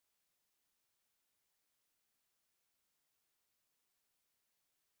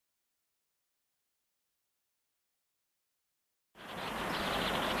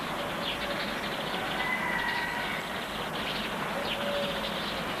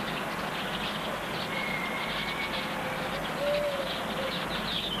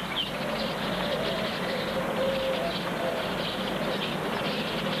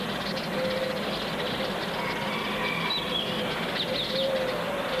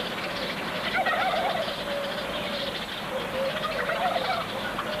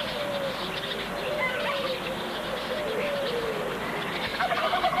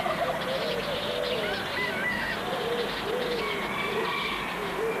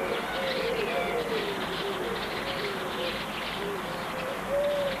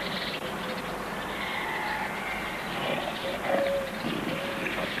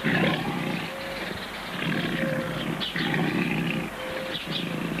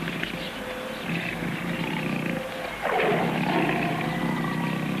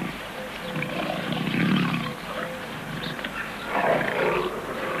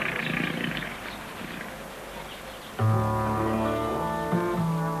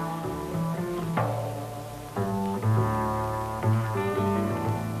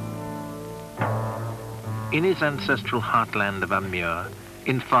In his ancestral heartland of Amur,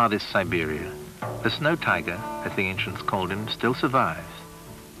 in farthest Siberia, the snow tiger, as the ancients called him, still survives,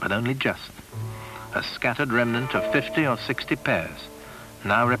 but only just. A scattered remnant of 50 or 60 pairs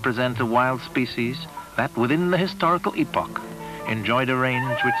now represent a wild species that, within the historical epoch, enjoyed a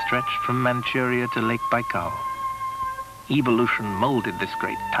range which stretched from Manchuria to Lake Baikal. Evolution molded this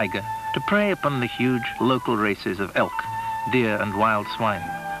great tiger to prey upon the huge local races of elk, deer and wild swine,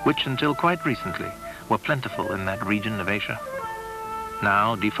 which until quite recently were plentiful in that region of Asia.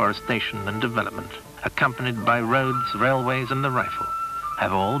 Now deforestation and development, accompanied by roads, railways and the rifle,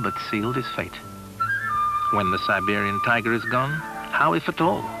 have all but sealed his fate. When the Siberian tiger is gone, how, if at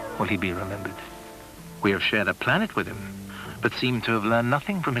all, will he be remembered? We have shared a planet with him, but seem to have learned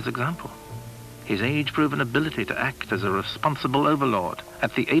nothing from his example. His age-proven ability to act as a responsible overlord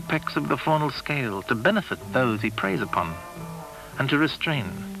at the apex of the faunal scale to benefit those he preys upon, and to restrain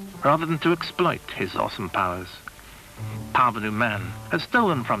rather than to exploit his awesome powers. Parvenu man has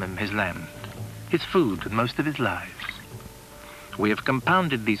stolen from him his land, his food and most of his lives. We have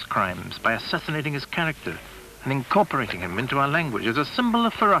compounded these crimes by assassinating his character and incorporating him into our language as a symbol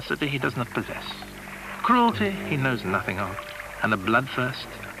of ferocity he does not possess. Cruelty he knows nothing of, and a bloodthirst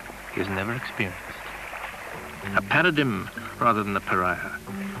he has never experienced. A paradigm rather than a pariah.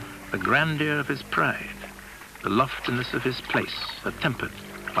 The grandeur of his pride, the loftiness of his place are tempered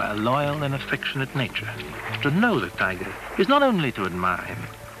by a loyal and affectionate nature. To know the tiger is not only to admire him,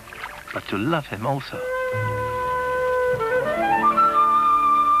 but to love him also.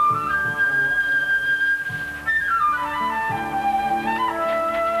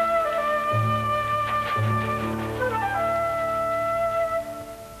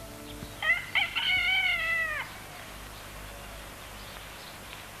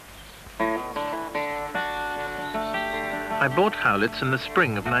 I bought Howlett's in the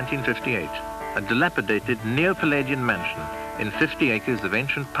spring of 1958, a dilapidated neo-Palladian mansion in 50 acres of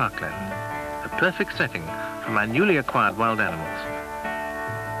ancient parkland, a perfect setting for my newly acquired wild animals.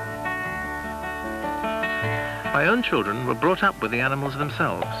 My own children were brought up with the animals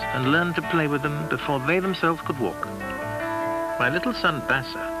themselves and learned to play with them before they themselves could walk. My little son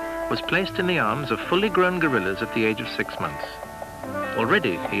Bassa was placed in the arms of fully grown gorillas at the age of 6 months.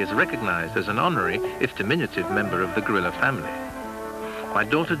 Already he is recognized as an honorary, if diminutive, member of the gorilla family. My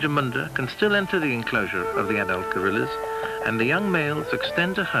daughter Jamunda can still enter the enclosure of the adult gorillas, and the young males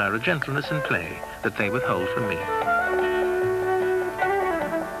extend to her a gentleness and play that they withhold from me.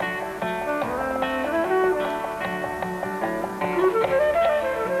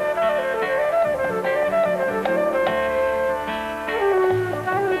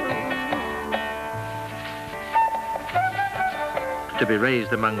 To be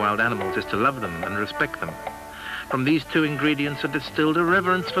raised among wild animals is to love them and respect them. From these two ingredients are distilled a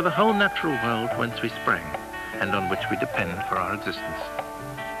reverence for the whole natural world whence we sprang, and on which we depend for our existence.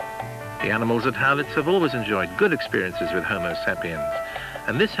 The animals at Howlett's have always enjoyed good experiences with Homo sapiens,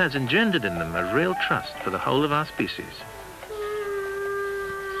 and this has engendered in them a real trust for the whole of our species.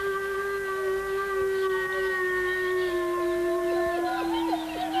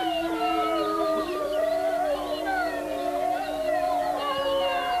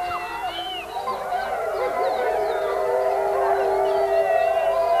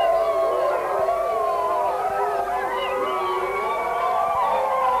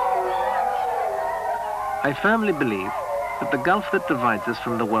 I firmly believe that the gulf that divides us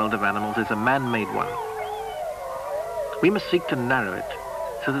from the world of animals is a man-made one. We must seek to narrow it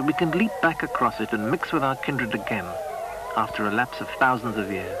so that we can leap back across it and mix with our kindred again after a lapse of thousands of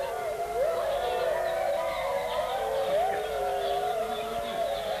years.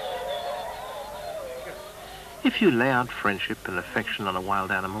 If you lay out friendship and affection on a wild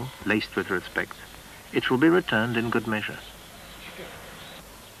animal, laced with respect, it will be returned in good measure.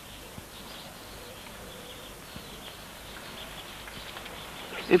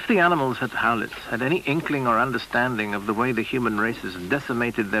 If the animals at Howlett's had any inkling or understanding of the way the human race has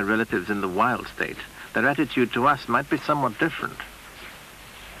decimated their relatives in the wild state, their attitude to us might be somewhat different.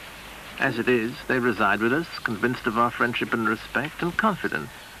 As it is, they reside with us, convinced of our friendship and respect, and confident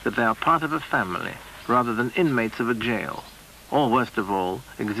that they are part of a family rather than inmates of a jail, or worst of all,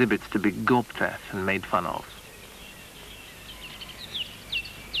 exhibits to be gawped at and made fun of.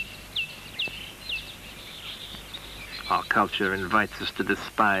 Our culture invites us to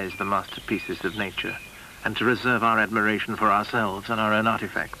despise the masterpieces of nature and to reserve our admiration for ourselves and our own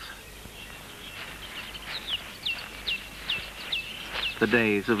artifacts. The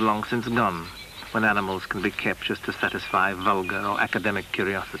days have long since gone when animals can be kept just to satisfy vulgar or academic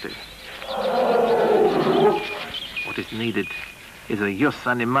curiosity. What is needed is a jus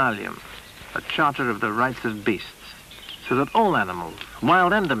animalium, a charter of the rights of beasts, so that all animals,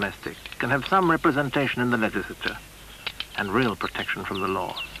 wild and domestic, can have some representation in the legislature and real protection from the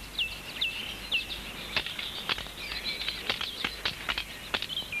law.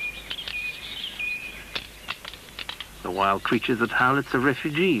 The wild creatures that howl, it's the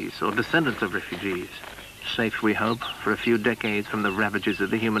refugees or descendants of refugees, safe, we hope, for a few decades from the ravages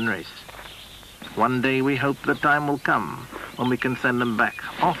of the human race. One day we hope the time will come when we can send them back,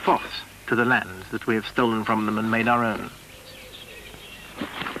 en force, to the lands that we have stolen from them and made our own.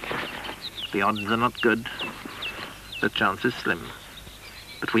 The odds are not good, the chance is slim.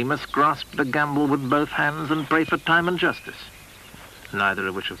 But we must grasp the gamble with both hands and pray for time and justice, neither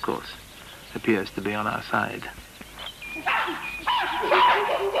of which, of course, appears to be on our side.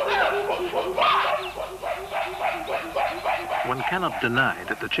 One cannot deny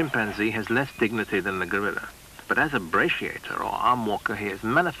that the chimpanzee has less dignity than the gorilla, but as a brachiator or arm walker he is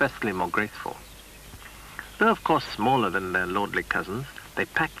manifestly more graceful. Though of course smaller than their lordly cousins, they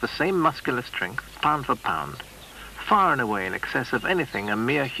pack the same muscular strength, pound for pound, far and away in excess of anything a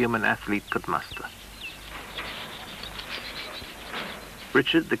mere human athlete could muster.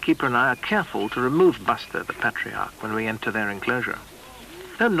 Richard, the keeper, and I are careful to remove Buster, the patriarch, when we enter their enclosure.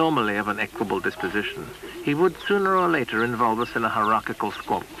 Though normally of an equable disposition, he would sooner or later involve us in a hierarchical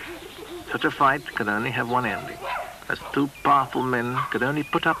squabble. Such a fight could only have one ending, as two powerful men could only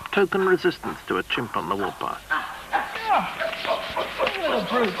put up token resistance to a chimp on the warpath. Little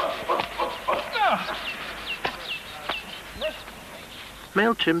brute.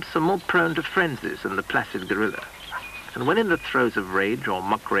 Male chimps are more prone to frenzies than the placid gorilla, and when in the throes of rage or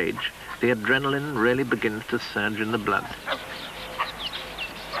mock rage, the adrenaline really begins to surge in the blood.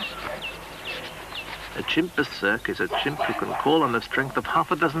 A chimp berserk is a chimp who can call on the strength of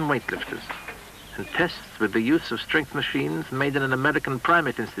half a dozen weightlifters, and tests with the use of strength machines made in an American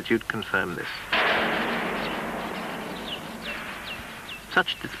primate institute confirm this.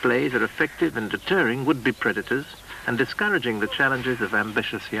 Such displays are effective in deterring would-be predators and discouraging the challenges of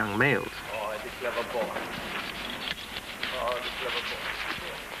ambitious young males.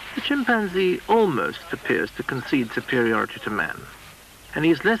 The chimpanzee almost appears to concede superiority to man, and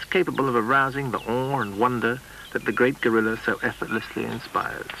he is less capable of arousing the awe and wonder that the great gorilla so effortlessly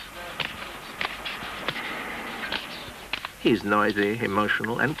inspires. He is noisy,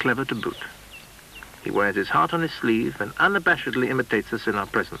 emotional, and clever to boot. He wears his heart on his sleeve and unabashedly imitates us in our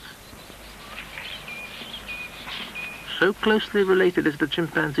presence. So closely related is the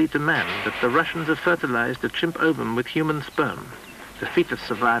chimpanzee to man that the Russians have fertilized a chimp ovum with human sperm, the fetus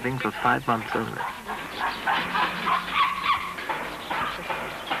surviving for 5 months only.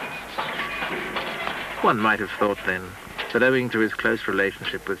 One might have thought then that owing to his close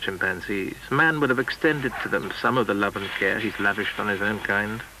relationship with chimpanzees, man would have extended to them some of the love and care he's lavished on his own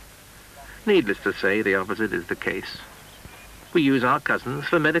kind. Needless to say, the opposite is the case. We use our cousins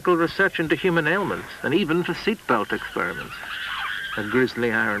for medical research into human ailments and even for seatbelt experiments. A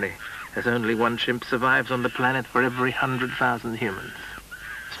grisly irony, as only one chimp survives on the planet for every 100,000 humans.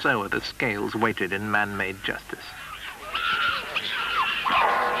 So are the scales weighted in man-made justice.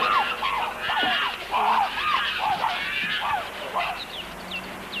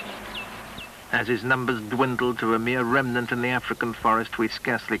 As his numbers dwindle to a mere remnant in the African forest, we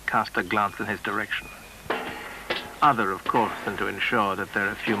scarcely cast a glance in his direction. Other, of course, than to ensure that there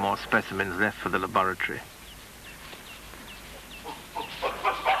are a few more specimens left for the laboratory.